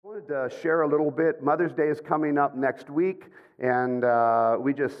share a little bit. Mother's Day is coming up next week, and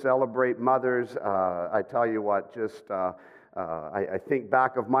we just celebrate mothers. I tell you what, I think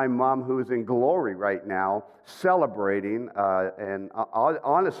back of my mom who's in glory right now, celebrating, and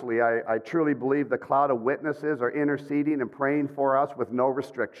honestly, I truly believe the cloud of witnesses are interceding and praying for us with no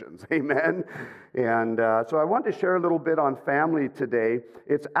restrictions. Amen? And so I want to share a little bit on family today.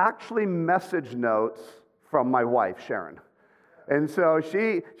 It's actually message notes from my wife, Sharon. And so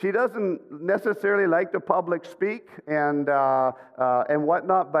she doesn't necessarily like to public speak and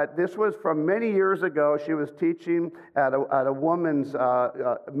whatnot, but this was from many years ago. She was teaching at a woman's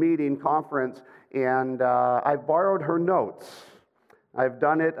meeting conference, and I've borrowed her notes. I've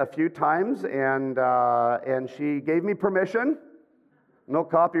done it a few times, and she gave me permission. No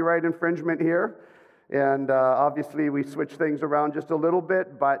copyright infringement here. And obviously we switched things around just a little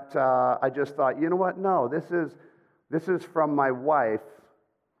bit, but I just thought, you know what? No, this is from my wife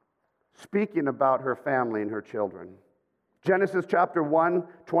speaking about her family and her children. Genesis chapter 1,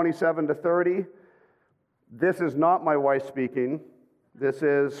 27 to 30. This is not my wife speaking. This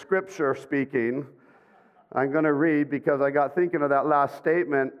is Scripture speaking. I'm going to read because I got thinking of that last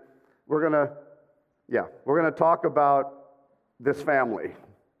statement. We're going to talk about this family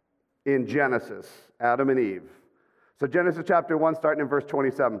in Genesis, Adam and Eve. So Genesis chapter 1, starting in verse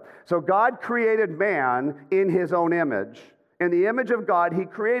 27. So God created man in his own image. In the image of God, he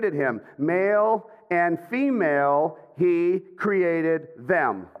created him. Male and female, he created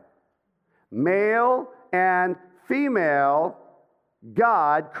them. Male and female,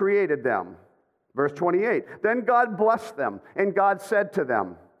 God created them. Verse 28. Then God blessed them, and God said to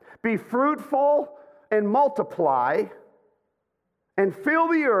them, be fruitful and multiply, and fill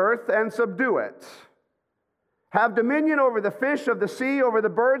the earth and subdue it. Have dominion over the fish of the sea, over the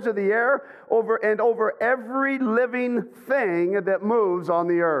birds of the air, over every living thing that moves on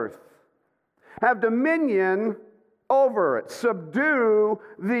the earth. Have dominion over it. Subdue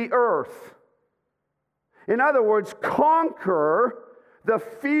the earth. In other words, conquer the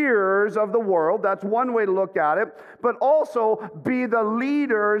fears of the world. That's one way to look at it. But also be the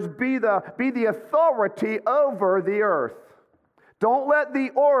leaders, be the authority over the earth. Don't let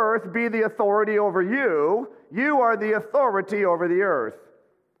the earth be the authority over you. You are the authority over the earth.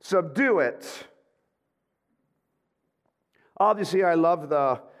 Subdue it. Obviously, I love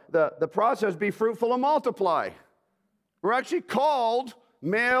the process, be fruitful and multiply. We're actually called,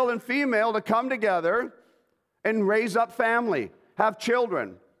 male and female, to come together and raise up family, have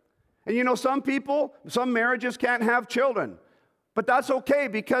children. And you know, some marriages can't have children. But that's okay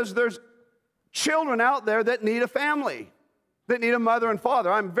because there's children out there that need a family, that need a mother and father.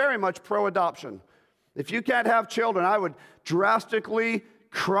 I'm very much pro-adoption. If you can't have children, I would drastically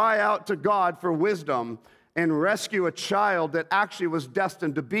cry out to God for wisdom and rescue a child that actually was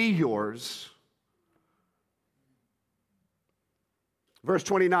destined to be yours. Verse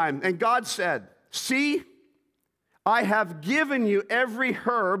 29, and God said, see, I have given you every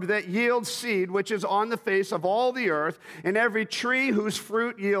herb that yields seed, which is on the face of all the earth, and every tree whose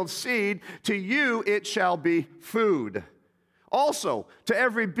fruit yields seed. To you it shall be food. Also, to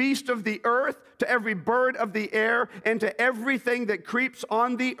every beast of the earth, to every bird of the air, and to everything that creeps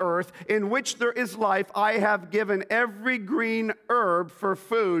on the earth, in which there is life, I have given every green herb for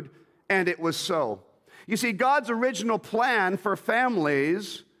food, and it was so. You see, God's original plan for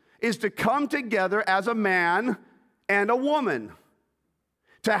families is to come together as a man and a woman,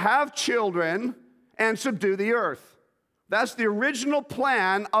 to have children and subdue the earth. That's the original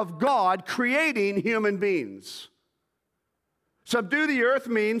plan of God creating human beings. Subdue the earth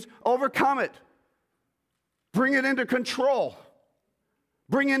means overcome it, bring it into control,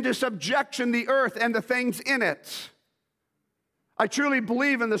 bring into subjection the earth and the things in it. I truly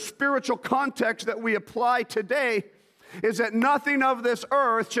believe in the spiritual context that we apply today is that nothing of this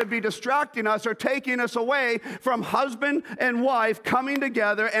earth should be distracting us or taking us away from husband and wife coming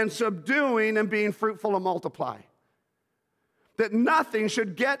together and subduing and being fruitful and multiply. That nothing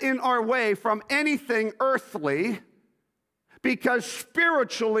should get in our way from anything earthly, because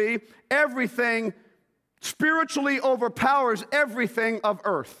spiritually overpowers everything of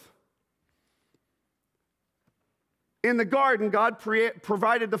earth. In the garden, God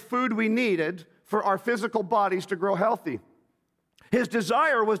provided the food we needed for our physical bodies to grow healthy. His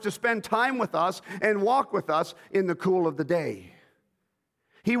desire was to spend time with us and walk with us in the cool of the day.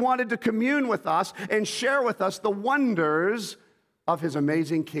 He wanted to commune with us and share with us the wonders of his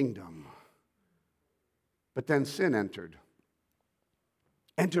amazing kingdom. But then sin entered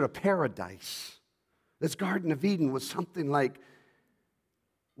a paradise. This Garden of Eden was something like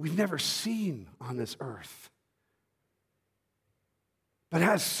we've never seen on this earth. But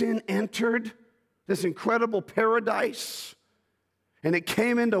has sin entered this incredible paradise? And it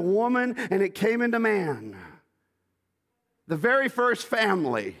came into woman and it came into man. The very first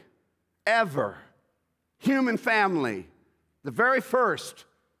family ever, human family, the very first,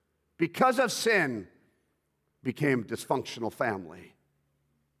 because of sin, became a dysfunctional family.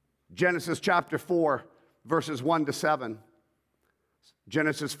 Genesis chapter 4, verses 1 to 7.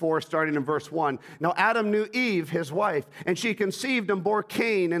 Genesis 4, starting in verse 1. Now Adam knew Eve, his wife, and she conceived and bore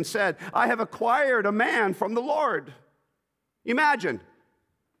Cain and said, I have acquired a man from the Lord. Imagine,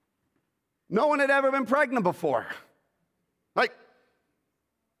 no one had ever been pregnant before. Like,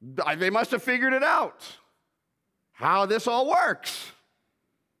 they must have figured it out, how this all works.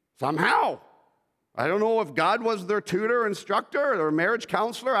 Somehow. I don't know if God was their tutor, instructor, or marriage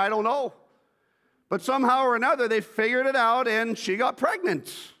counselor, I don't know. But somehow or another, they figured it out, and she got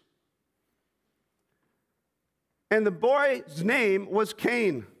pregnant. And the boy's name was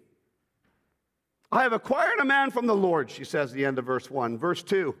Cain. I have acquired a man from the Lord, she says at the end of verse 1. Verse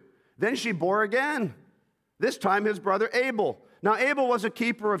 2, then she bore again, this time his brother Abel. Now Abel was a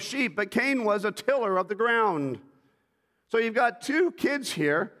keeper of sheep, but Cain was a tiller of the ground. So you've got two kids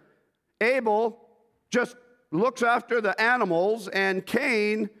here. Abel just looks after the animals, and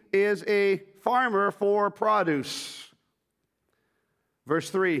Cain is a farmer for produce. Verse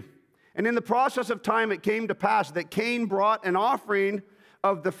 3, and in the process of time it came to pass that Cain brought an offering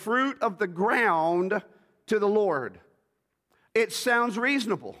of the fruit of the ground to the Lord. It sounds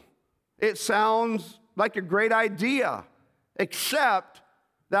reasonable. It sounds like a great idea, except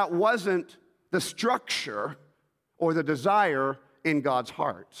that wasn't the structure or the desire in God's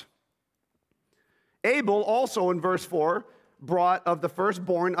heart. Abel also in verse 4 brought of the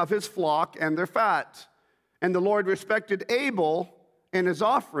firstborn of his flock and their fat. And the Lord respected Abel and his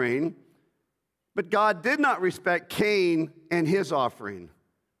offering, but God did not respect Cain and his offering.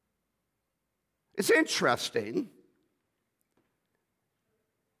 It's interesting.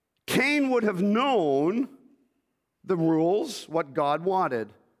 Cain would have known the rules, what God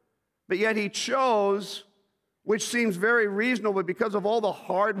wanted, but yet he chose, which seems very reasonable because of all the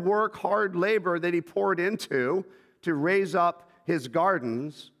hard work, hard labor that he poured into to raise up his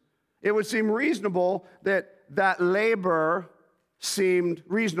gardens. It would seem reasonable that that labor seemed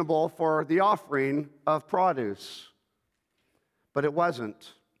reasonable for the offering of produce. But it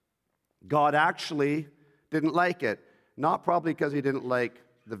wasn't. God actually didn't like it. Not probably because he didn't like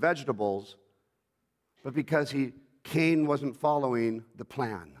the vegetables, but because Cain wasn't following the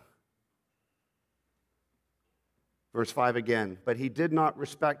plan. Verse 5 again, but he did not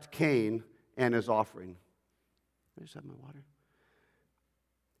respect Cain and his offering. I just have my water.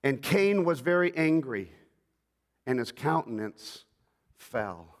 And Cain was very angry, and his countenance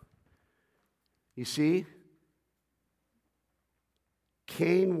fell. You see,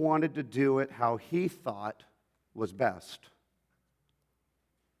 Cain wanted to do it how he thought was best.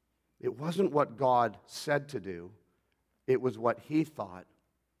 It wasn't what God said to do. It was what he thought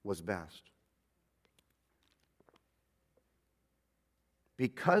was best.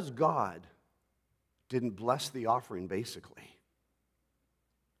 Because God didn't bless the offering, basically,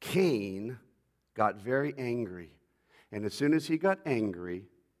 Cain got very angry. And as soon as he got angry,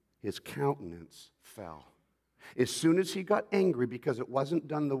 his countenance fell. As soon as he got angry because it wasn't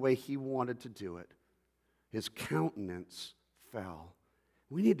done the way he wanted to do it, his countenance fell.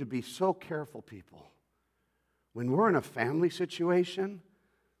 We need to be so careful, people. When we're in a family situation,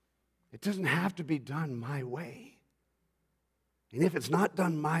 it doesn't have to be done my way. And if it's not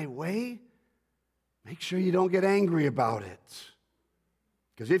done my way, make sure you don't get angry about it.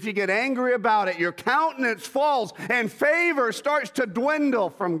 Because if you get angry about it, your countenance falls and favor starts to dwindle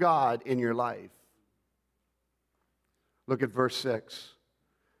from God in your life. Look at verse 6.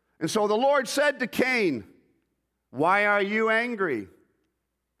 And so the Lord said to Cain, why are you angry?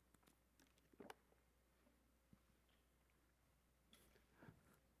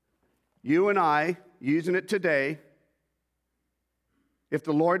 You and I, using it today, if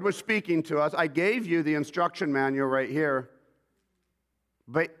the Lord was speaking to us, I gave you the instruction manual right here,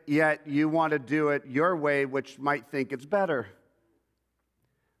 but yet you want to do it your way, which might think it's better.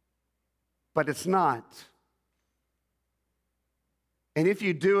 But it's not. And if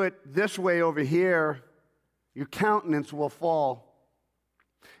you do it this way over here, your countenance will fall.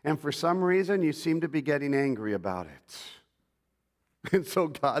 And for some reason, you seem to be getting angry about it. And so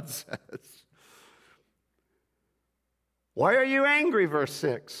God says, why are you angry, verse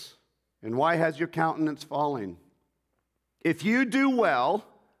 6? And why has your countenance fallen? If you do well,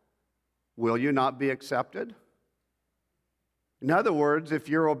 will you not be accepted? In other words, if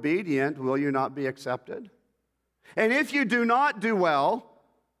you're obedient, will you not be accepted? And if you do not do well,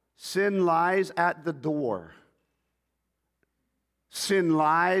 sin lies at the door. Sin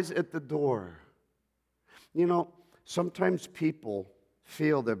lies at the door. You know, sometimes people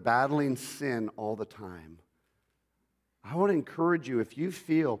feel they're battling sin all the time. I want to encourage you, if you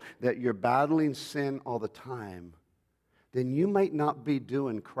feel that you're battling sin all the time, then you might not be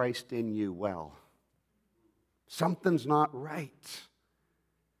doing Christ in you well. Something's not right.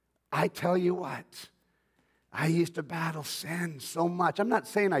 I tell you what, I used to battle sin so much. I'm not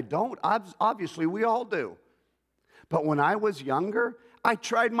saying I don't. Obviously, we all do. But when I was younger, I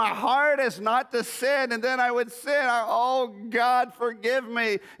tried my hardest not to sin, and then I would sin. Oh, God, forgive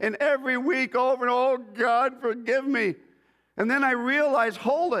me. And every week over and oh, God, forgive me. And then I realized,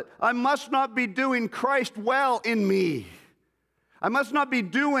 hold it, I must not be doing Christ well in me. I must not be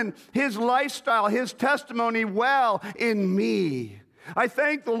doing His lifestyle, His testimony well in me. I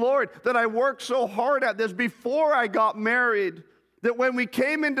thank the Lord that I worked so hard at this before I got married, that when we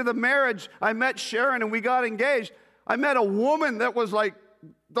came into the marriage, I met Sharon and we got engaged. I met a woman that was like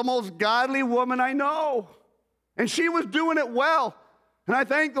the most godly woman I know. And she was doing it well. And I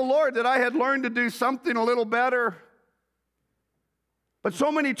thank the Lord that I had learned to do something a little better. But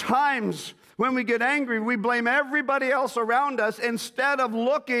so many times when we get angry, we blame everybody else around us instead of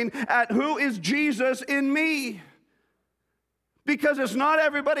looking at who is Jesus in me. Because it's not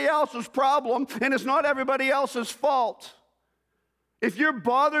everybody else's problem and it's not everybody else's fault. If you're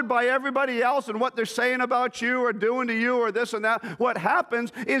bothered by everybody else and what they're saying about you or doing to you or this and that, what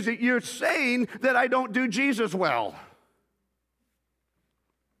happens is that you're saying that I don't do Jesus well.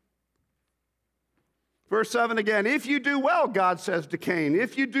 Verse 7 again, if you do well, God says to Cain,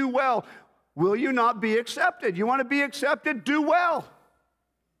 if you do well, will you not be accepted? You want to be accepted? Do well.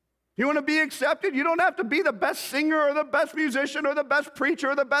 You want to be accepted? You don't have to be the best singer or the best musician or the best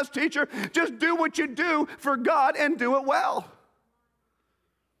preacher or the best teacher. Just do what you do for God and do it well.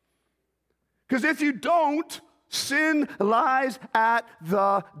 Because if you don't, sin lies at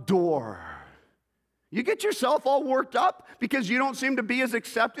the door. You get yourself all worked up because you don't seem to be as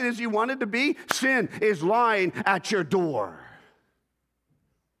accepted as you wanted to be. Sin is lying at your door.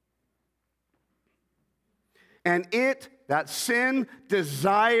 And that sin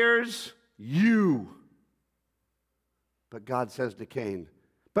desires you. But God says to Cain,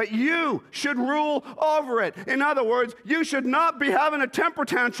 but you should rule over it. In other words, you should not be having a temper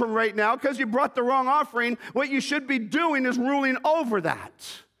tantrum right now because you brought the wrong offering. What you should be doing is ruling over that.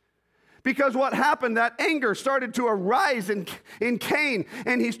 Because what happened, that anger started to arise in Cain,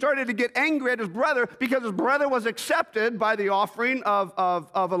 and he started to get angry at his brother because his brother was accepted by the offering of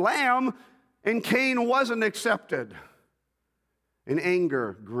a lamb, and Cain wasn't accepted. And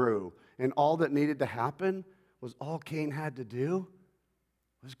anger grew, and all that needed to happen was all Cain had to do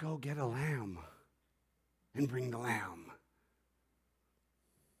was go get a lamb and bring the lamb.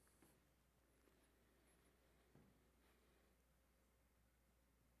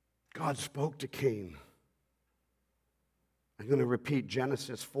 God spoke to Cain. I'm going to repeat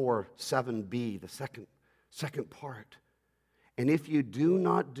Genesis 4:7b, the second part. And if you do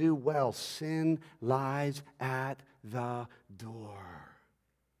not do well, sin lies at the door.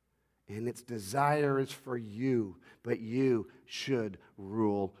 And its desire is for you, but you should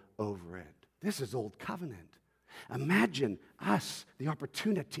rule over it. This is old covenant. Imagine us, the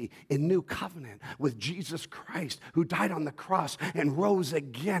opportunity in new covenant with Jesus Christ, who died on the cross and rose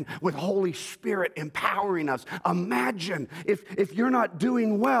again with Holy Spirit empowering us. Imagine if you're not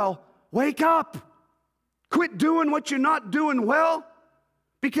doing well, wake up. Quit doing what you're not doing well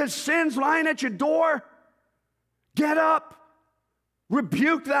because sin's lying at your door. Get up.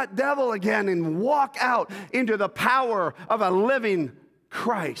 Rebuke that devil again and walk out into the power of a living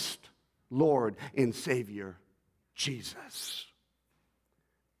Christ, Lord and Savior, Jesus.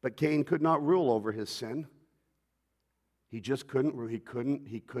 But Cain could not rule over his sin. He just couldn't.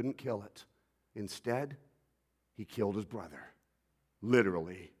 He couldn't kill it. Instead, he killed his brother.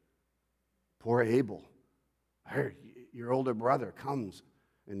 Literally. Poor Abel. Your older brother comes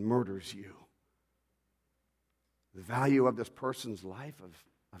and murders you. The value of this person's life of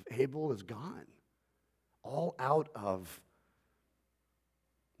Abel is gone. All out of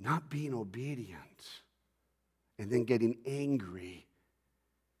not being obedient and then getting angry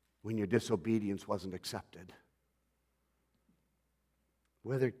when your disobedience wasn't accepted.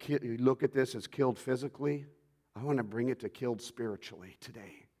 Whether you look at this as killed physically, I want to bring it to killed spiritually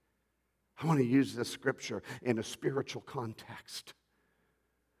today. I want to use this scripture in a spiritual context.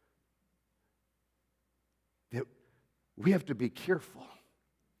 That we have to be careful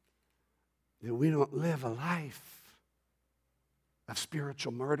that we don't live a life of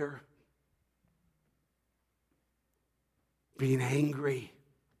spiritual murder. being angry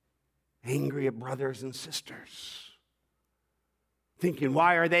at brothers and sisters, thinking,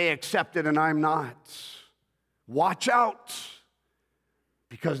 why are they accepted and I'm not? Watch out,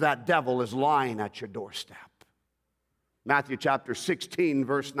 because that devil is lying at your doorstep. Matthew chapter 16,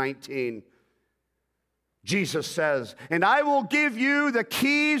 verse 19. Jesus says, and I will give you the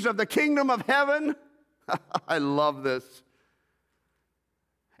keys of the kingdom of heaven. I love this.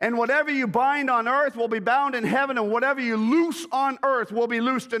 And whatever you bind on earth will be bound in heaven, and whatever you loose on earth will be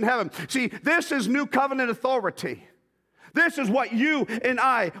loosed in heaven. See, this is new covenant authority. This is what you and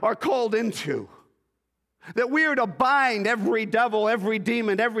I are called into. That we are to bind every devil, every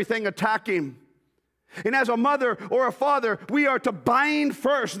demon, everything attacking. And as a mother or a father, we are to bind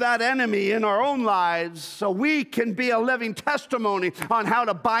first that enemy in our own lives so we can be a living testimony on how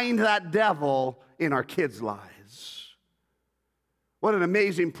to bind that devil in our kids' lives. What an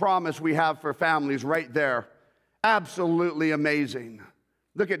amazing promise we have for families right there. Absolutely amazing.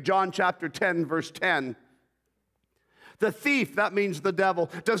 Look at John chapter 10, verse 10. The thief, that means the devil,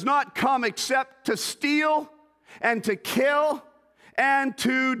 does not come except to steal and to kill and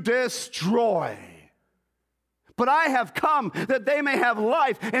to destroy. But I have come that they may have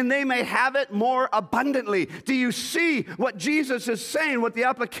life and they may have it more abundantly. Do you see what Jesus is saying, what the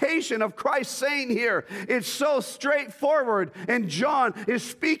application of Christ saying here? It's so straightforward. And John is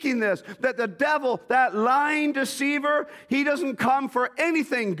speaking this, that the devil, that lying deceiver, he doesn't come for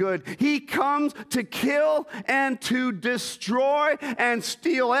anything good. He comes to kill and to destroy and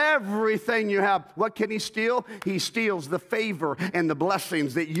steal everything you have. What can he steal? He steals the favor and the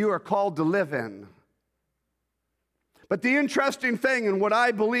blessings that you are called to live in. But the interesting thing, and what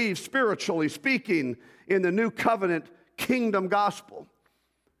I believe, spiritually speaking, in the new covenant kingdom gospel,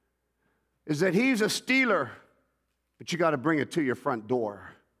 is that he's a stealer, but you got to bring it to your front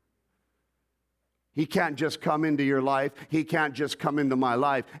door. He can't just come into your life. He can't just come into my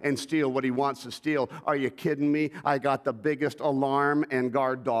life and steal what he wants to steal. Are you kidding me? I got the biggest alarm and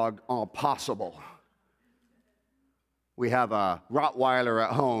guard dog possible. We have a Rottweiler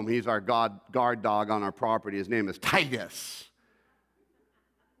at home. He's our guard dog on our property. His name is Titus.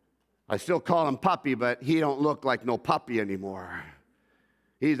 I still call him Puppy, but he don't look like no puppy anymore.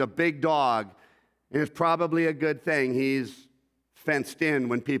 He's a big dog, and it's probably a good thing he's fenced in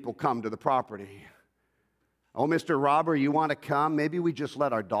when people come to the property. Oh, Mr. Robber, you want to come? Maybe we just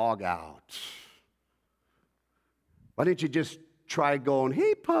let our dog out. Why don't you just try going,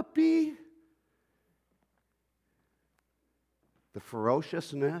 hey, puppy? The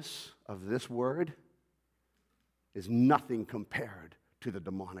ferociousness of this word is nothing compared to the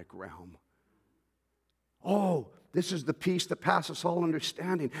demonic realm. Oh, this is the peace that passes all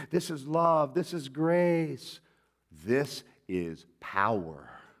understanding. This is love. This is grace. This is power.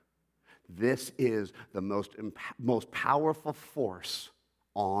 This is the most powerful force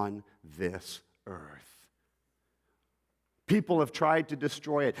on this earth. People have tried to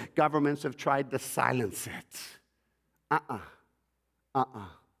destroy it. Governments have tried to silence it.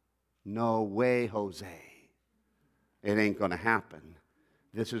 No way, Jose. It ain't going to happen.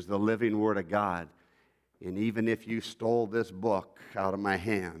 This is the living Word of God. And even if you stole this book out of my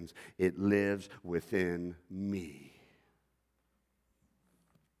hands, it lives within me.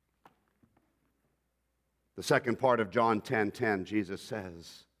 The second part of John 10:10, Jesus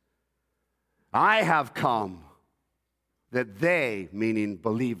says, I have come that they, meaning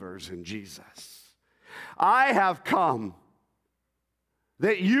believers in Jesus, I have come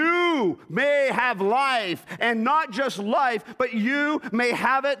that you may have life, and not just life, but you may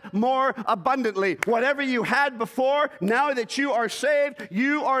have it more abundantly. Whatever you had before, now that you are saved,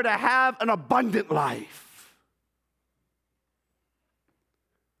 you are to have an abundant life.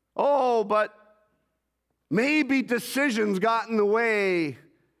 Oh, but maybe decisions got in the way,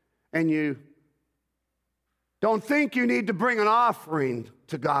 and you don't think you need to bring an offering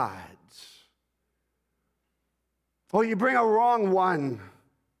to God. Oh, you bring a wrong one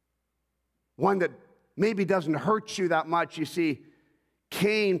that maybe doesn't hurt you that much. You see,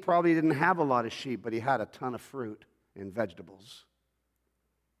 Cain probably didn't have a lot of sheep, but he had a ton of fruit and vegetables.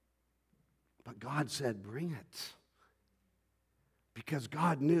 But God said, bring it. Because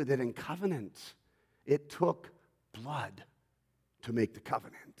God knew that in covenant, it took blood to make the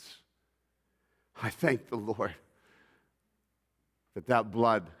covenant. I thank the Lord that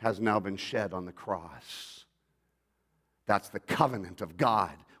blood has now been shed on the cross. That's the covenant of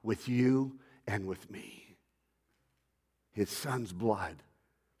God with you and with me. His Son's blood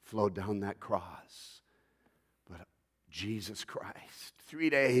flowed down that cross. But Jesus Christ, 3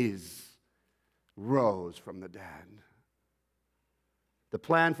 days, rose from the dead. The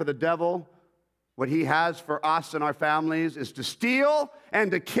plan for the devil What he has for us and our families is to steal and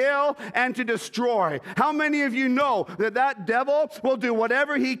to kill and to destroy. How many of you know that that devil will do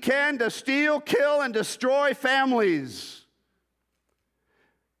whatever he can to steal, kill, and destroy families?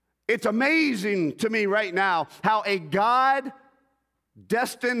 It's amazing to me right now how a God-destined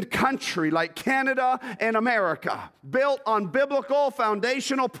country like Canada and America, built on biblical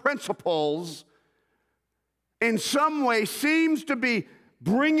foundational principles, in some way seems to be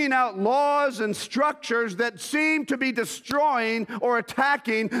bringing out laws and structures that seem to be destroying or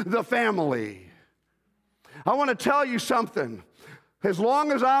attacking the family. I want to tell you something. As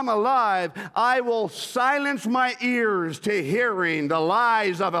long as I'm alive, I will silence my ears to hearing the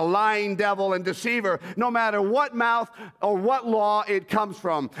lies of a lying devil and deceiver, no matter what mouth or what law it comes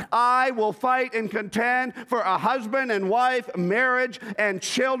from. I will fight and contend for a husband and wife, marriage, and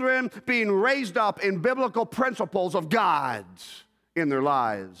children being raised up in biblical principles of God's in their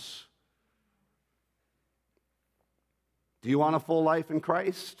lives. Do you want a full life in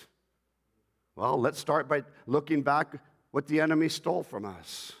Christ? Well, let's start by looking back what the enemy stole from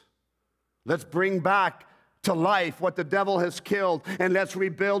us. Let's bring back to life what the devil has killed, and let's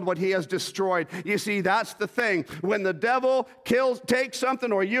rebuild what he has destroyed. You see, that's the thing. When the devil takes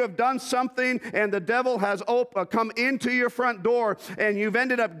something, or you have done something, and the devil has come into your front door, and you've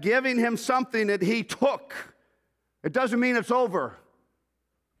ended up giving him something that he took, it doesn't mean it's over.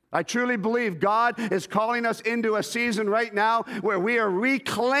 I truly believe God is calling us into a season right now where we are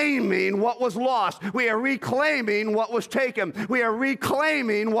reclaiming what was lost. We are reclaiming what was taken. We are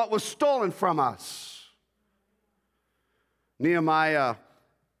reclaiming what was stolen from us. Nehemiah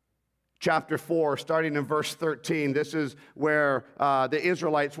chapter 4, starting in verse 13. This is where the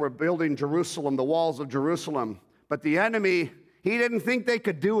Israelites were building Jerusalem, the walls of Jerusalem. But the enemy, he didn't think they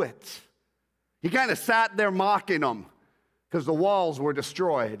could do it. He kind of sat there mocking them, because the walls were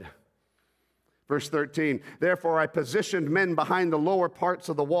destroyed. Verse 13, therefore I positioned men behind the lower parts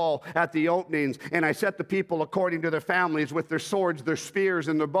of the wall at the openings, and I set the people according to their families with their swords, their spears,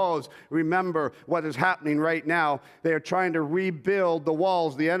 and their bows. Remember what is happening right now. They are trying to rebuild the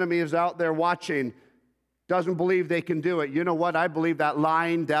walls. The enemy is out there watching, doesn't believe they can do it. You know what? I believe that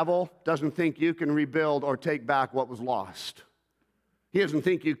lying devil doesn't think you can rebuild or take back what was lost. He doesn't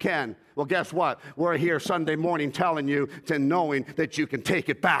think you can. Well, guess what? We're here Sunday morning telling you to knowing that you can take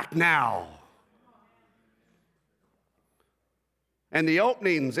it back now. And the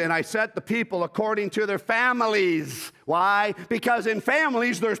openings, and I set the people according to their families. Why? Because in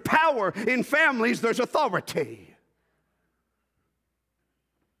families there's power. In families there's authority.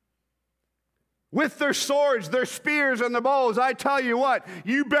 With their swords, their spears, and their bows, I tell you what,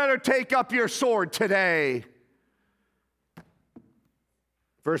 you better take up your sword today.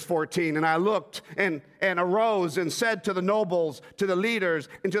 Verse 14, and I looked and arose and said to the nobles, to the leaders,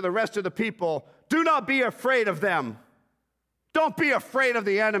 and to the rest of the people, do not be afraid of them. Don't be afraid of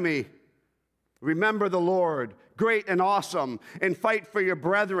the enemy. Remember the Lord, great and awesome, and fight for your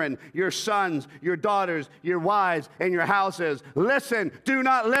brethren, your sons, your daughters, your wives, and your houses. Listen, do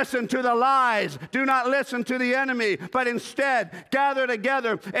not listen to the lies. Do not listen to the enemy, but instead gather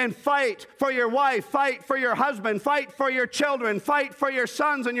together and fight for your wife, fight for your husband, fight for your children, fight for your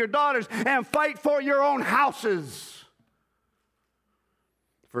sons and your daughters, and fight for your own houses.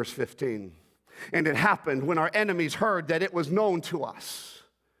 Verse 15, and it happened when our enemies heard that it was known to us,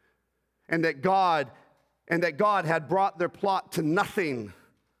 and that God had brought their plot to nothing,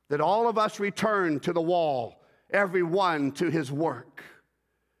 that all of us returned to the wall, every one to his work.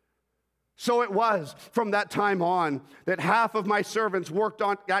 So it was from that time on that half of my servants worked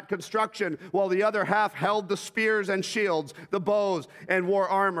at construction, while the other half held the spears and shields, the bows, and wore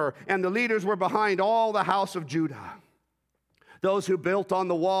armor, and the leaders were behind all the house of Judah. Those who built on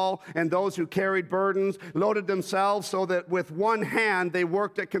the wall and those who carried burdens loaded themselves so that with one hand they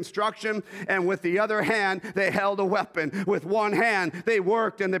worked at construction, and with the other hand they held a weapon. With one hand they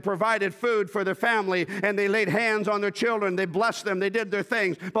worked and they provided food for their family, and they laid hands on their children. They blessed them. They did their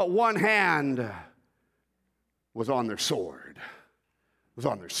things. But one hand was on their sword. Was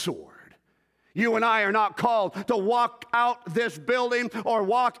on their sword. You and I are not called to walk out this building or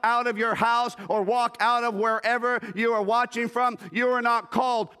walk out of your house or walk out of wherever you are watching from. You are not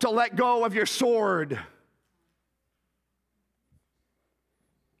called to let go of your sword.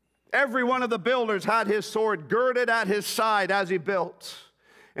 Every one of the builders had his sword girded at his side as he built,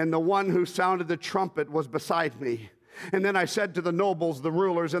 and the one who sounded the trumpet was beside me. And then I said to the nobles, the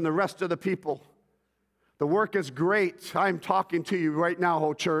rulers, and the rest of the people, the work is great. I'm talking to you right now,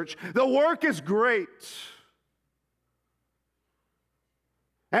 whole church. The work is great.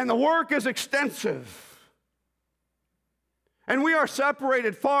 And the work is extensive. And we are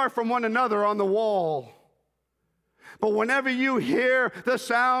separated far from one another on the wall. But whenever you hear the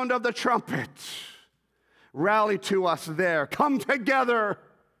sound of the trumpet, rally to us there. Come together.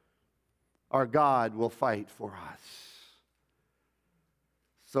 Our God will fight for us.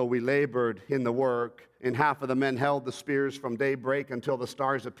 So we labored in the work, and half of the men held the spears from daybreak until the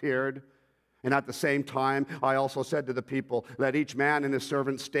stars appeared. And at the same time, I also said to the people, let each man and his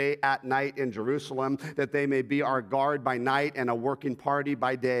servant stay at night in Jerusalem, that they may be our guard by night and a working party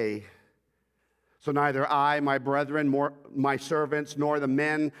by day. So neither I, my brethren, my servants, nor the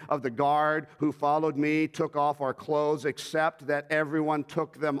men of the guard who followed me took off our clothes, except that everyone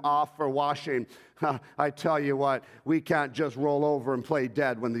took them off for washing. I tell you what, we can't just roll over and play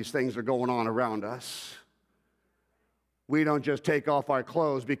dead when these things are going on around us. We don't just take off our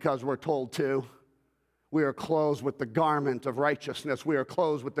clothes because we're told to. We are clothed with the garment of righteousness. We are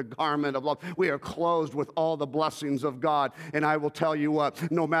clothed with the garment of love. We are clothed with all the blessings of God. And I will tell you what,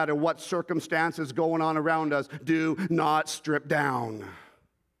 no matter what circumstances going on around us, do not strip down.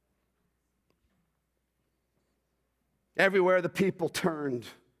 Everywhere the people turned,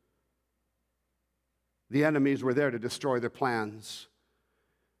 the enemies were there to destroy their plans.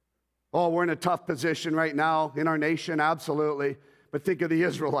 Oh, we're in a tough position right now in our nation, absolutely. But think of the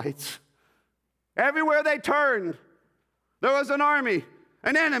Israelites. Everywhere they turned, there was an army,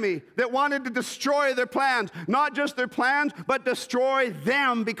 an enemy that wanted to destroy their plans. Not just their plans, but destroy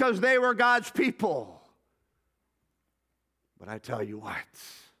them because they were God's people. But I tell you what,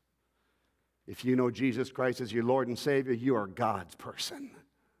 if you know Jesus Christ as your Lord and Savior, you are God's person.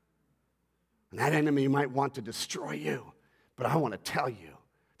 And that enemy might want to destroy you, but I want to tell you,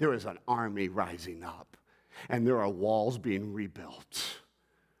 there is an army rising up, and there are walls being rebuilt.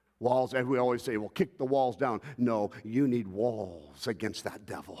 Walls, and we always say, well, kick the walls down. No, you need walls against that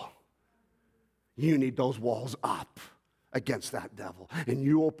devil. You need those walls up against that devil. And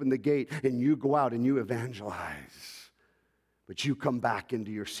you open the gate, and you go out, and you evangelize. But you come back into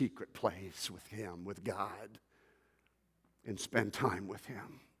your secret place with him, with God, and spend time with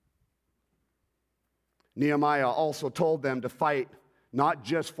him. Nehemiah also told them to fight not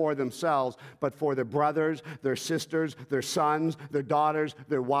just for themselves, but for their brothers, their sisters, their sons, their daughters,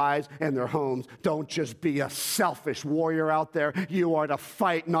 their wives, and their homes. Don't just be a selfish warrior out there. You are to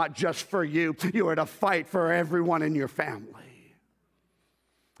fight not just for you. You are to fight for everyone in your family.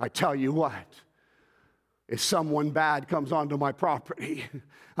 I tell you what, if someone bad comes onto my property,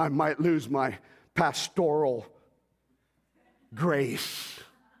 I might lose my pastoral grace.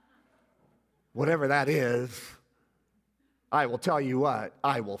 Whatever that is, I will tell you what,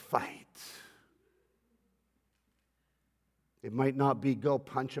 I will fight. It might not be go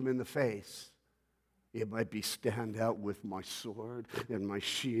punch him in the face. It might be stand out with my sword and my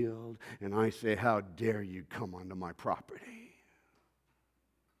shield, and I say, how dare you come onto my property?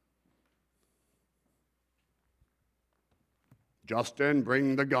 Justin,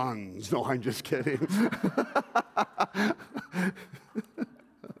 bring the guns. No, I'm just kidding.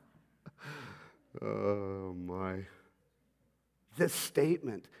 Oh, my. This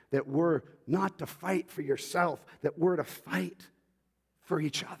statement that we're not to fight for yourself, that we're to fight for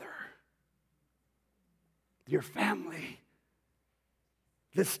each other, your family.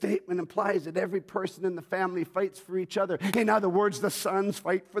 This statement implies that every person in the family fights for each other. In other words, the sons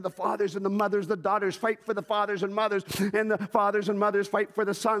fight for the fathers and the mothers. The daughters fight for the fathers and mothers. And the fathers and mothers fight for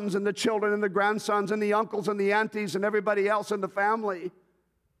the sons and the children and the grandsons and the uncles and the aunties and everybody else in the family.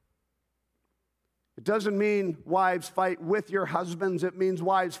 It doesn't mean wives fight with your husbands. It means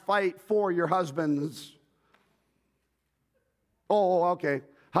wives fight for your husbands. Oh, okay.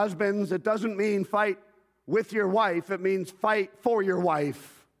 Husbands, it doesn't mean fight with your wife. It means fight for your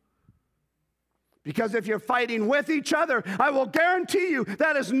wife. Because if you're fighting with each other, I will guarantee you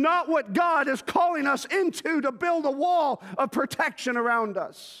that is not what God is calling us into, to build a wall of protection around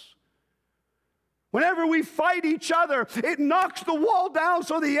us. Whenever we fight each other, it knocks the wall down,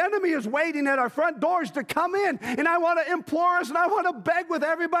 so the enemy is waiting at our front doors to come in. And I want to implore us, and I want to beg with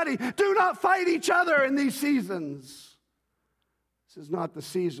everybody, do not fight each other in these seasons. This is not the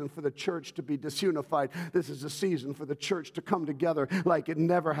season for the church to be disunified. This is the season for the church to come together like it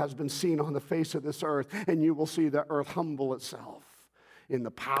never has been seen on the face of this earth. And you will see the earth humble itself in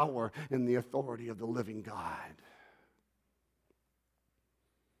the power and the authority of the living God.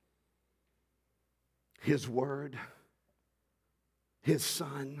 His Word, His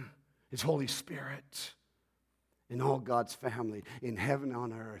Son, His Holy Spirit, and all God's family in heaven and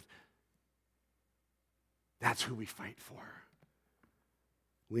on earth. That's who we fight for.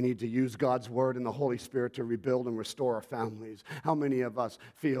 We need to use God's Word and the Holy Spirit to rebuild and restore our families. How many of us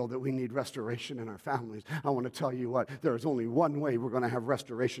feel that we need restoration in our families? I want to tell you what, there is only one way we're going to have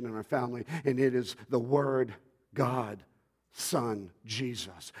restoration in our family, and it is the Word, God, Son,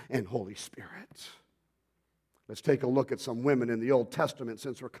 Jesus, and Holy Spirit. Let's take a look at some women in the Old Testament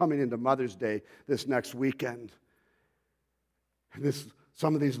since we're coming into Mother's Day this next weekend.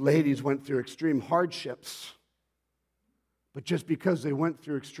 Some of these ladies went through extreme hardships. But just because they went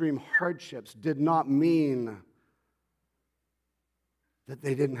through extreme hardships did not mean that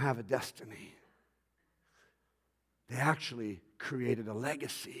they didn't have a destiny. They actually created a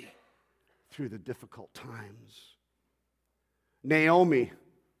legacy through the difficult times. Naomi,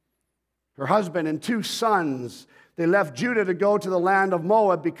 her husband and 2 sons, they left Judah to go to the land of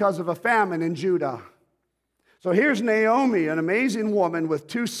Moab because of a famine in Judah. So here's Naomi, an amazing woman with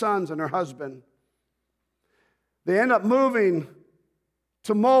 2 sons and her husband. They end up moving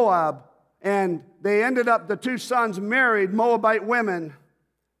to Moab, and the 2 sons married Moabite women.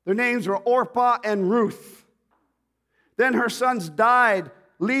 Their names were Orpah and Ruth. Then her sons died,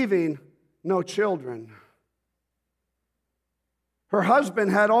 leaving no children. Her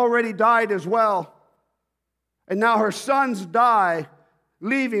husband had already died as well, and now her sons die,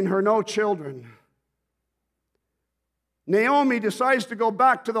 leaving her no children. Naomi decides to go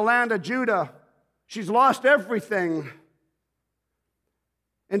back to the land of Judah. She's lost everything,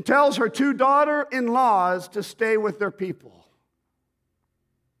 and tells her 2 daughter-in-laws to stay with their people.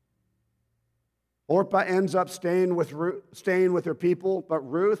 Orpah ends up staying with her people, but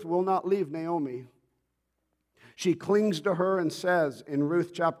Ruth will not leave Naomi. She clings to her and says in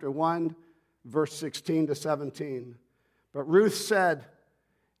Ruth chapter 1, verse 16 to 17, but Ruth said,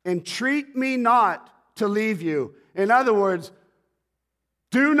 "Entreat me not to leave you." In other words,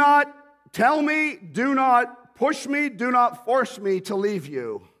 do not tell me, do not push me, do not force me to leave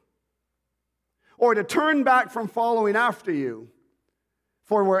you or to turn back from following after you.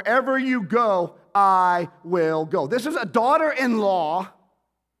 For wherever you go, I will go. This is a daughter-in-law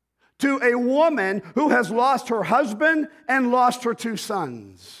to a woman who has lost her husband and lost her 2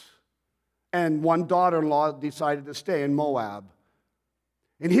 sons. And one daughter-in-law decided to stay in Moab.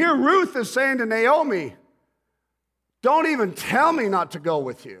 And here Ruth is saying to Naomi, don't even tell me not to go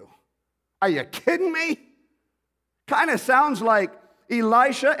with you. Are you kidding me? Kind of sounds like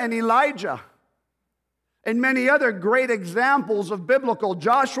Elisha and Elijah and many other great examples of biblical,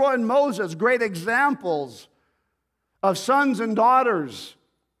 Joshua and Moses, great examples of sons and daughters.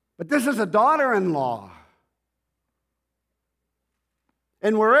 But this is a daughter-in-law.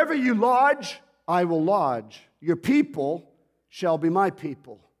 And wherever you lodge, I will lodge. Your people shall be my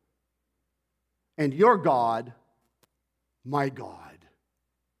people, and your God, my God.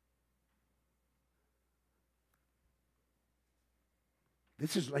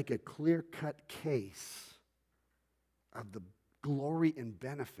 This is like a clear-cut case of the glory and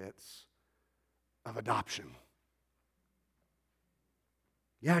benefits of adoption.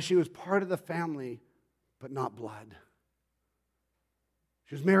 Yeah, she was part of the family, but not blood.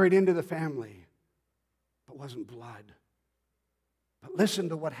 She was married into the family, but wasn't blood. But listen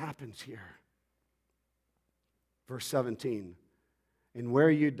to what happens here. Verse 17, and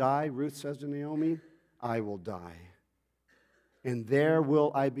where you die, Ruth says to Naomi, I will die, and there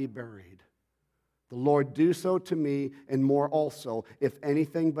will I be buried. The Lord do so to me, and more also, if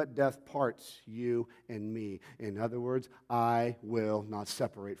anything but death parts you and me. In other words, I will not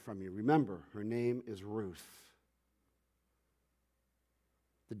separate from you. Remember, her name is Ruth.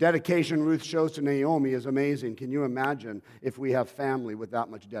 The dedication Ruth shows to Naomi is amazing. Can you imagine if we have family with that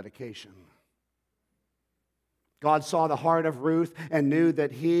much dedication? God saw the heart of Ruth and knew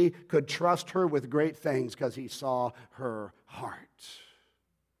that he could trust her with great things because he saw her heart.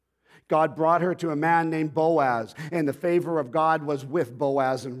 God brought her to a man named Boaz, and the favor of God was with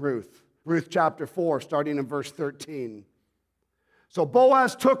Boaz and Ruth. Ruth chapter 4, starting in verse 13. So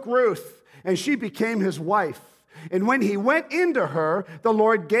Boaz took Ruth, and she became his wife. And when he went into her, the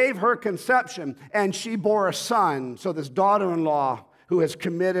Lord gave her conception, and she bore a son. So this daughter-in-law who has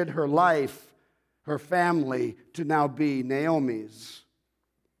committed her life, her family, to now be Naomi's,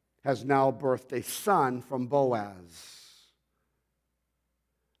 has now birthed a son from Boaz.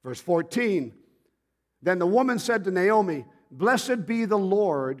 Verse 14, then the woman said to Naomi, blessed be the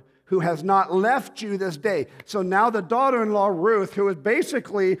Lord who has not left you this day. So now the daughter-in-law, Ruth, who has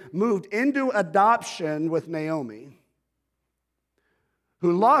basically moved into adoption with Naomi,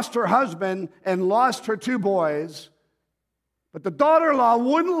 who lost her husband and lost her 2 boys, but the daughter-in-law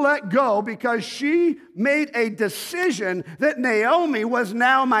wouldn't let go because she made a decision that Naomi was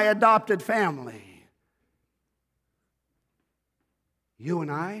now my adopted family. You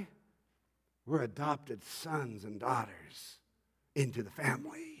and I, we're adopted sons and daughters into the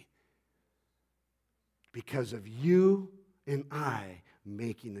family because of you and I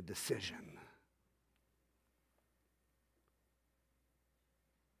making a decision.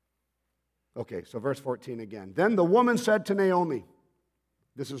 Okay, so verse 14 again. Then the woman said to Naomi,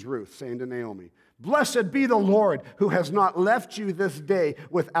 this is Ruth saying to Naomi, "Blessed be the Lord who has not left you this day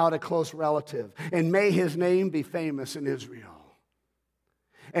without a close relative, and may his name be famous in Israel."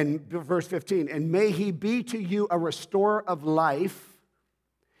 And verse 15, "And may he be to you a restorer of life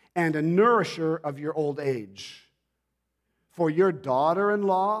and a nourisher of your old age. For your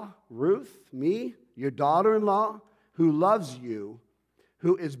daughter-in-law, Ruth, me, your daughter-in-law, who loves you,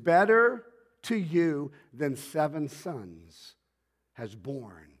 who is better to you than 7 sons, has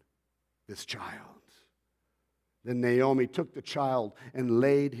borne this child." Then Naomi took the child and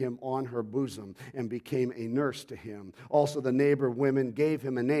laid him on her bosom and became a nurse to him. Also the neighbor women gave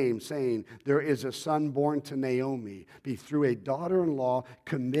him a name, saying, "There is a son born to Naomi, be through a daughter-in-law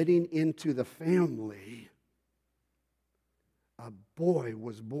committing into the family. A boy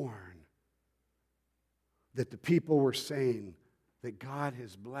was born," that the people were saying that God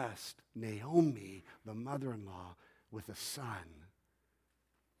has blessed Naomi, the mother-in-law, with a son.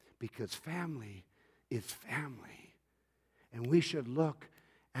 Because family is family. And we should look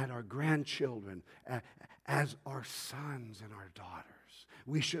at our grandchildren as our sons and our daughters.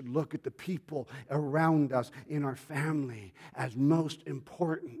 We should look at the people around us in our family as most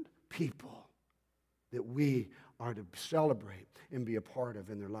important people that we are to celebrate and be a part of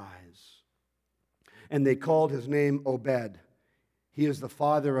in their lives. And they called his name Obed. He is the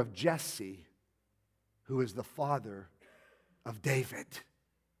father of Jesse, who is the father of David.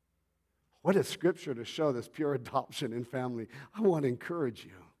 What a scripture to show this pure adoption in family. I want to encourage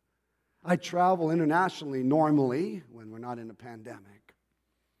you. I travel internationally normally when we're not in a pandemic.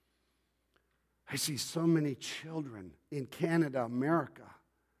 I see so many children in Canada, America,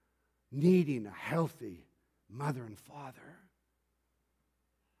 needing a healthy mother and father.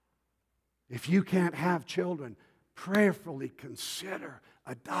 If you can't have children, prayerfully consider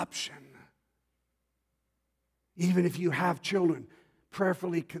adoption. Even if you have children,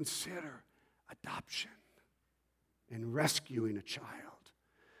 prayerfully consider adoption and rescuing a child,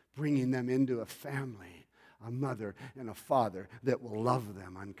 bringing them into a family, a mother and a father that will love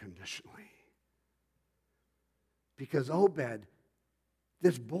them unconditionally. Because Obed,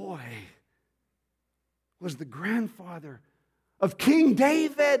 this boy, was the grandfather of King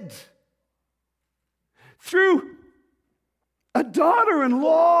David through a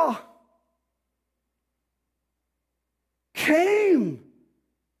daughter-in-law came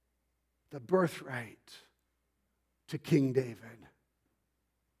the birthright to King David.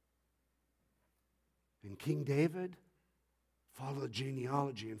 And King David, follow the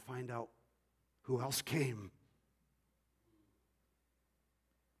genealogy and find out who else came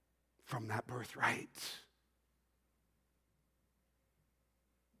from that birthright.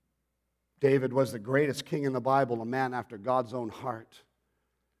 David was the greatest king in the Bible, a man after God's own heart.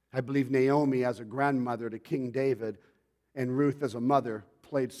 I believe Naomi, as a grandmother to King David, and Ruth, as a mother,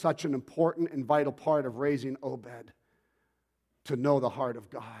 played such an important and vital part of raising Obed to know the heart of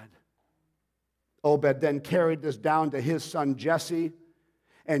God. Obed then carried this down to his son Jesse,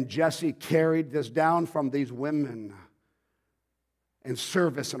 and Jesse carried this down from these women in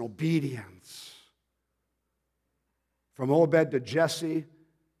service and obedience. From Obed to Jesse,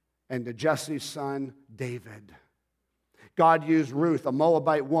 and to Jesse's son David. God used Ruth, a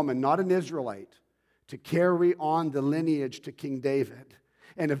Moabite woman, not an Israelite, to carry on the lineage to King David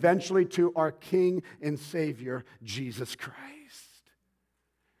and eventually to our King and Savior, Jesus Christ.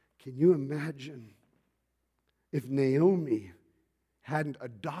 Can you imagine if Naomi hadn't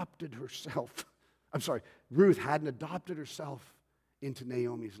adopted herself? Ruth hadn't adopted herself into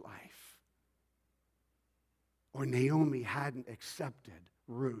Naomi's life. Or Naomi hadn't accepted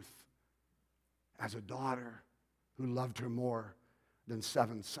Ruth as a daughter who loved her more than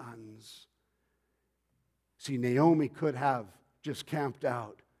 7 sons. See, Naomi could have just camped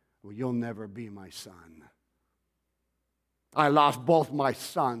out. Well, you'll never be my son. I lost both my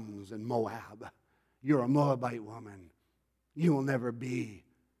sons in Moab. You're a Moabite woman. You will never be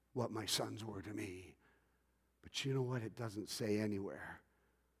what my sons were to me. But you know what? It doesn't say anywhere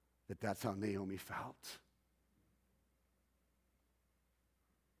that that's how Naomi felt.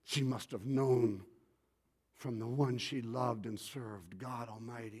 She must have known from the one she loved and served, God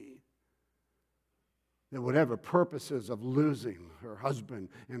Almighty, that whatever purposes of losing her husband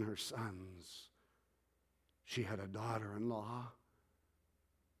and her sons, she had a daughter-in-law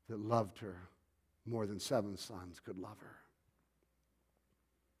that loved her more than 7 sons could love her.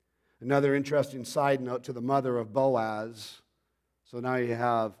 Another interesting side note to the mother of Boaz. So now you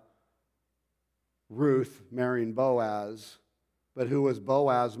have Ruth marrying Boaz, but who was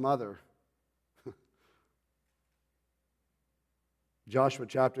Boaz's mother? Joshua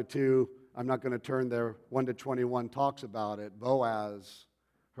chapter 2, I'm not going to turn there, 1 to 21 talks about it. Boaz,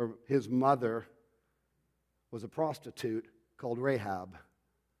 his mother, was a prostitute called Rahab,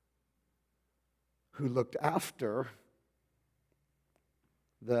 who looked after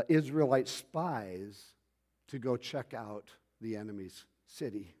the Israelite spies to go check out the enemy's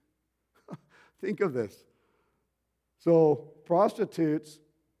city. Think of this. So, prostitute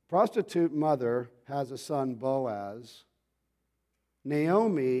mother has a son, Boaz.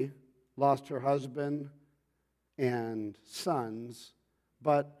 Naomi lost her husband and sons,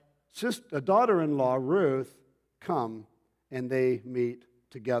 but a daughter-in-law, Ruth, come and they meet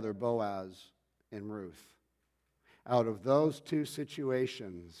together, Boaz and Ruth. Out of those two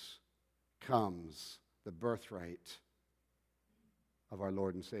situations comes the birthright of our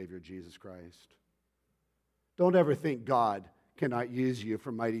Lord and Savior, Jesus Christ. Don't ever think God cannot use you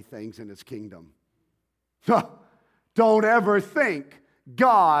for mighty things in His kingdom. Don't ever think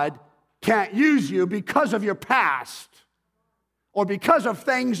God can't use you because of your past or because of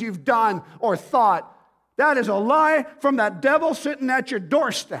things you've done or thought. That is a lie from that devil sitting at your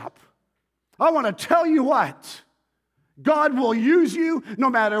doorstep. I want to tell you what. God will use you no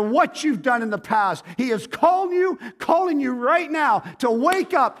matter what you've done in the past. He is calling you right now to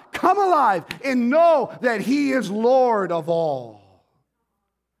wake up, come alive, and know that He is Lord of all.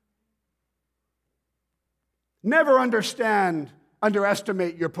 Never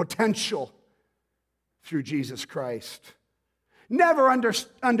underestimate your potential through Jesus Christ. Never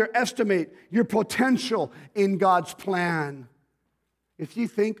underestimate your potential in God's plan. If you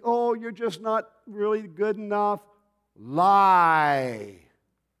think, oh, you're just not really good enough, lie.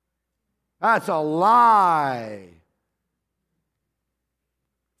 That's a lie.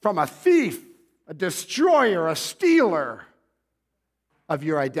 From a thief, a destroyer, a stealer of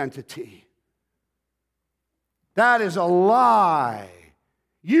your identity. That is a lie.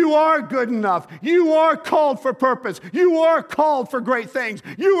 You are good enough. You are called for purpose. You are called for great things.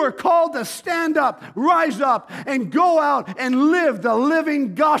 You are called to stand up, rise up, and go out and live the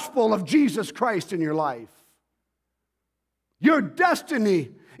living gospel of Jesus Christ in your life. Your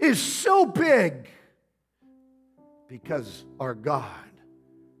destiny is so big because our God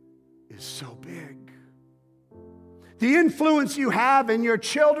is so big. The influence you have in your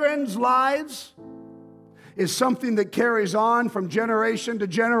children's lives is something that carries on from generation to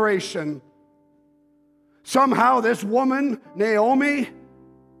generation. Somehow this woman, Naomi,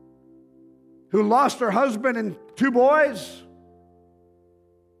 who lost her husband and 2 boys,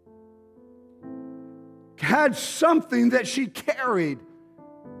 had something that she carried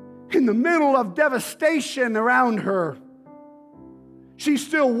in the middle of devastation around her. She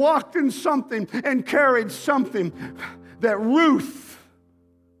still walked in something and carried something that Ruth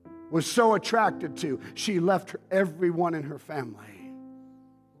was so attracted to. She left everyone in her family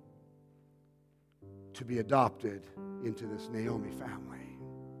to be adopted into this Naomi family.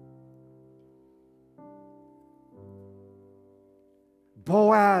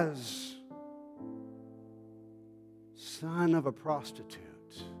 Boaz, son of a prostitute.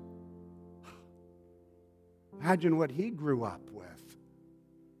 Imagine what he grew up with.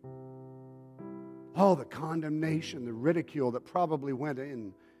 All the condemnation, the ridicule that probably went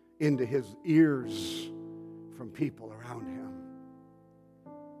into his ears from people around him.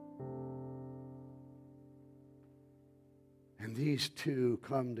 And these two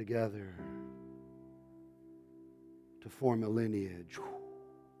come together to form a lineage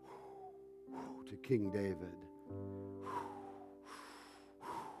to King David.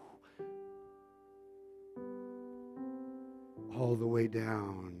 All the way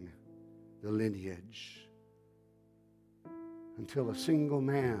down the lineage until a single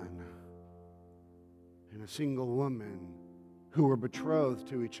man and a single woman who were betrothed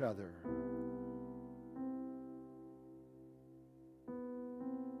to each other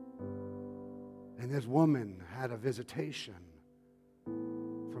and this woman had a visitation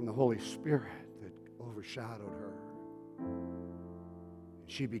from the Holy Spirit that overshadowed her.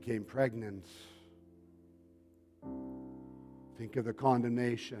 She became pregnant. Think of the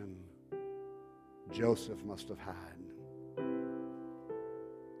condemnation Joseph must have had.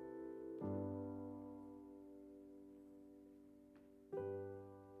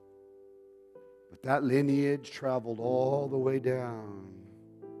 But that lineage traveled all the way down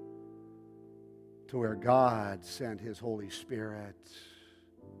to where God sent His Holy Spirit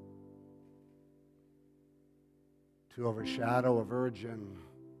to overshadow a virgin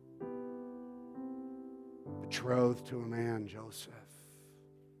betrothed to a man, Joseph.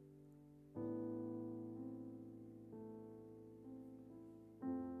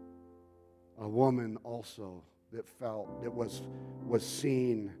 A woman also that was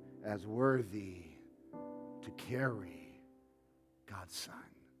seen as worthy to carry God's Son.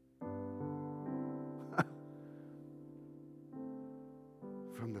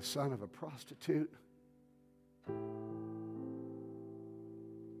 From the son of a prostitute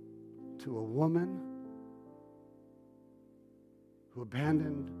to a woman who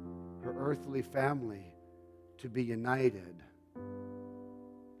abandoned her earthly family to be united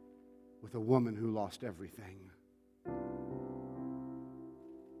with a woman who lost everything,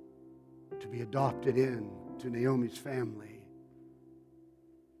 to be adopted into Naomi's family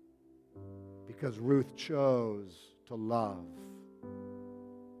because Ruth chose to love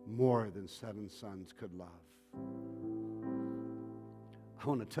more than 7 sons could love. I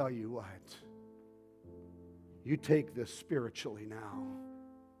want to tell you what, you take this spiritually now.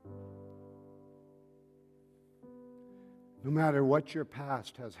 No matter what your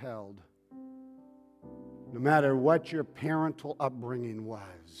past has held, no matter what your parental upbringing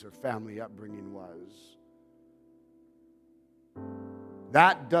was or family upbringing was,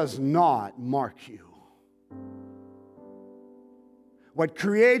 that does not mark you. What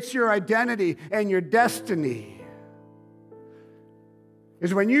creates your identity and your destiny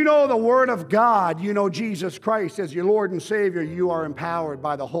is when you know the Word of God, you know Jesus Christ as your Lord and Savior, you are empowered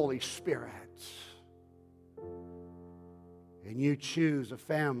by the Holy Spirit. And you choose a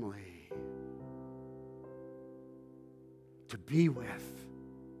family to be with,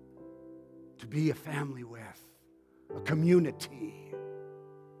 to be a family with, a community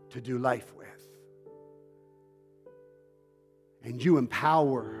to do life with. And you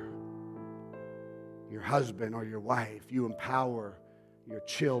empower your husband or your wife. You empower your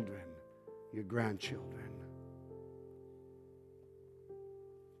children, your grandchildren.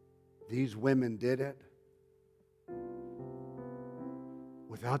 These women did it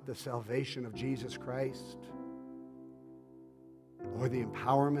without the salvation of Jesus Christ or the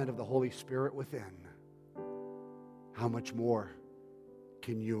empowerment of the Holy Spirit within. How much more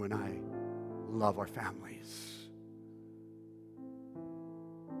can you and I love our families?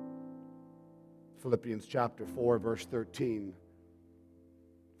 Philippians chapter 4, verse 13.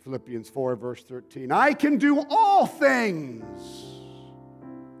 Philippians 4, verse 13. I can do all things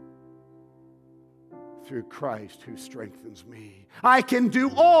through Christ who strengthens me. I can do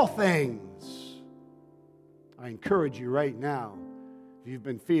all things. I encourage you right now, if you've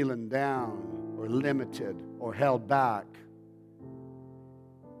been feeling down or limited or held back,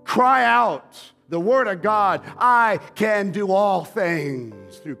 cry out the Word of God. I can do all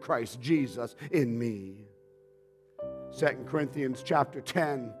things through Christ Jesus in me. 2 Corinthians chapter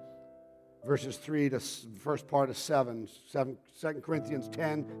 10, verses 3 to first part of 7. 2 Corinthians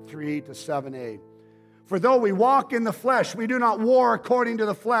 10, 3 to 7a. For though we walk in the flesh, we do not war according to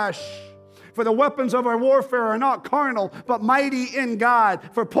the flesh. For the weapons of our warfare are not carnal, but mighty in God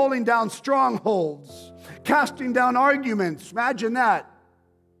for pulling down strongholds, casting down arguments. Imagine that.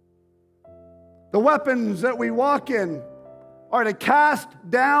 The weapons that we walk in are to cast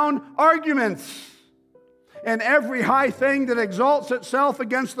down arguments and every high thing that exalts itself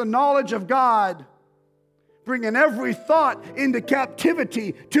against the knowledge of God, bringing every thought into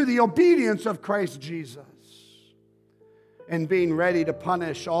captivity to the obedience of Christ Jesus, and being ready to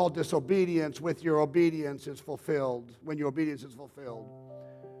punish all disobedience with your obedience is fulfilled, when your obedience is fulfilled.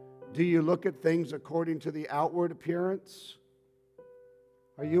 Do you look at things according to the outward appearance?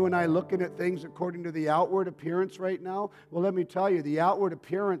 Are you and I looking at things according to the outward appearance right now? Well, let me tell you, the outward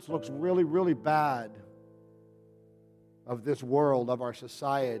appearance looks really, really bad of this world, of our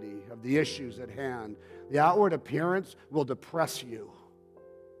society, of the issues at hand. The outward appearance will depress you.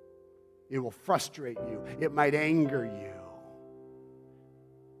 It will frustrate you. It might anger you.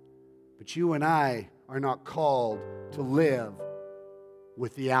 But you and I are not called to live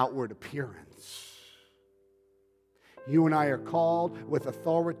with the outward appearance. You and I are called with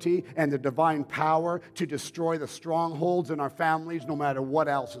authority and the divine power to destroy the strongholds in our families no matter what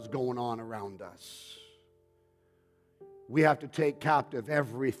else is going on around us. We have to take captive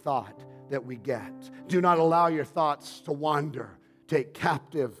every thought that we get. Do not allow your thoughts to wander. Take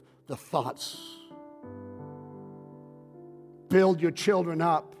captive the thoughts. Build your children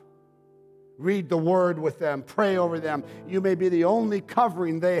up. Read the Word with them. Pray over them. You may be the only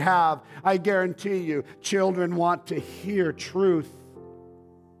covering they have. I guarantee you, children want to hear truth.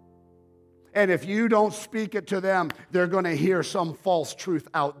 And if you don't speak it to them, they're going to hear some false truth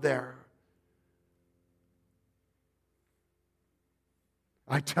out there.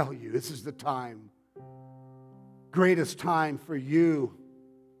 I tell you, this is the time greatest time for you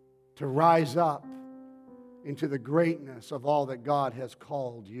to rise up into the greatness of all that God has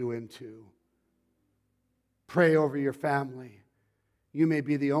called you into. Pray over your family. You may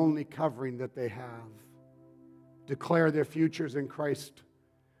be the only covering that they have. Declare their futures in Christ.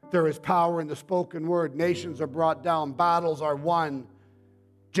 There is power in the spoken word. Nations are brought down. Battles are won.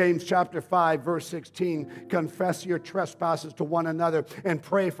 James chapter 5, verse 16, confess your trespasses to one another and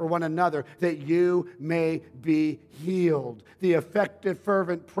pray for one another that you may be healed. The effective,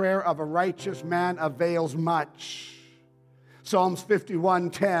 fervent prayer of a righteous man avails much. Psalms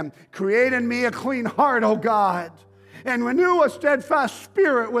 51:10, create in me a clean heart, O God, and renew a steadfast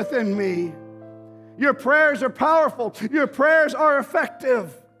spirit within me. Your prayers are powerful. Your prayers are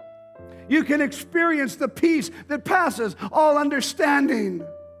effective. You can experience the peace that passes all understanding.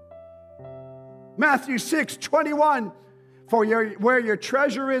 Matthew 6:21, for where your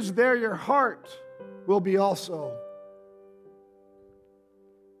treasure is, there your heart will be also.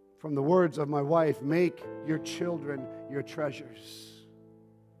 From the words of my wife, make your children your treasures.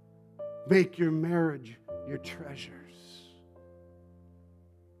 Make your marriage your treasures.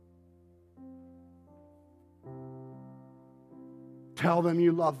 Tell them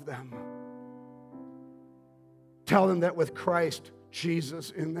you love them. Tell them that with Christ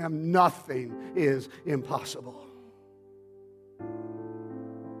Jesus in them, nothing is impossible.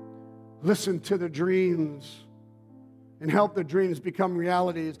 Listen to the dreams and help the dreams become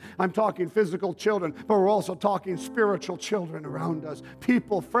realities. I'm talking physical children, but we're also talking spiritual children around us.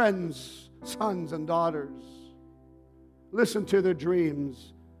 People, friends, sons and daughters. Listen to their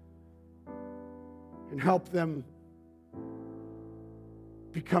dreams and help them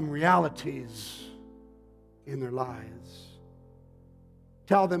become realities in their lives.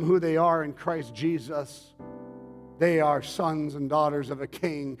 Tell them who they are in Christ Jesus. They are sons and daughters of a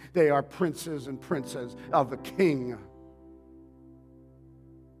king. They are princes and princesses of a king.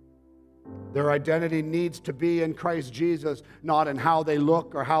 Their identity needs to be in Christ Jesus, not in how they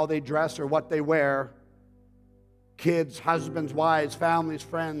look or how they dress or what they wear. Kids, husbands, wives, families,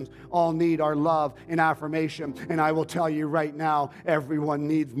 friends all need our love and affirmation. And I will tell you right now, everyone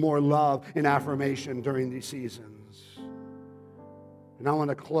needs more love and affirmation during these seasons. And I want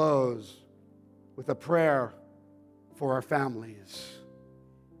to close with a prayer for our families.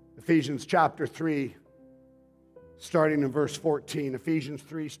 Ephesians chapter 3, starting in verse 14. Ephesians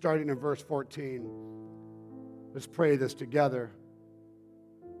 3, starting in verse 14. Let's pray this together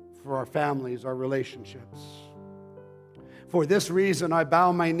for our families, our relationships. For this reason, I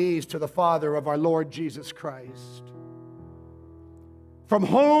bow my knees to the Father of our Lord Jesus Christ, from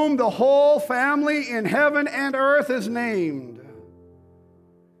whom the whole family in heaven and earth is named,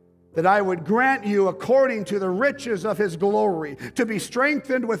 that I would grant you, according to the riches of his glory, to be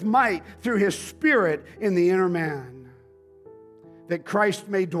strengthened with might through his Spirit in the inner man, that Christ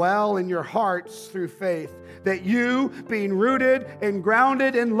may dwell in your hearts through faith, that you, being rooted and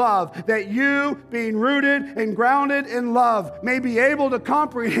grounded in love, may be able to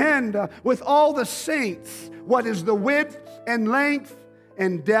comprehend with all the saints what is the width and length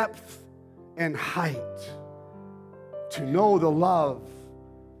and depth and height, to know the love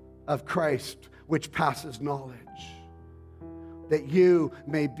of Christ which passes knowledge, that you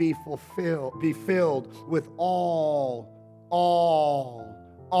may be filled with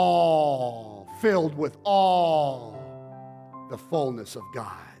filled with all the fullness of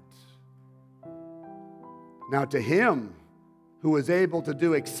God. Now to him who is able to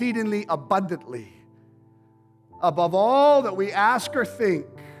do exceedingly abundantly above all that we ask or think,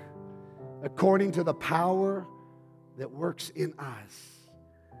 according to the power that works in us,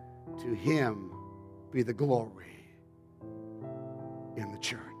 to him be the glory in the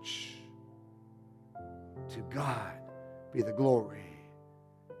church. To God be the glory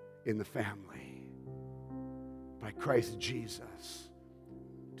in the family, by Christ Jesus,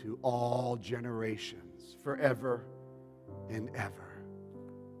 to all generations, forever and ever.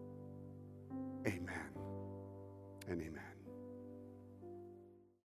 Amen and amen.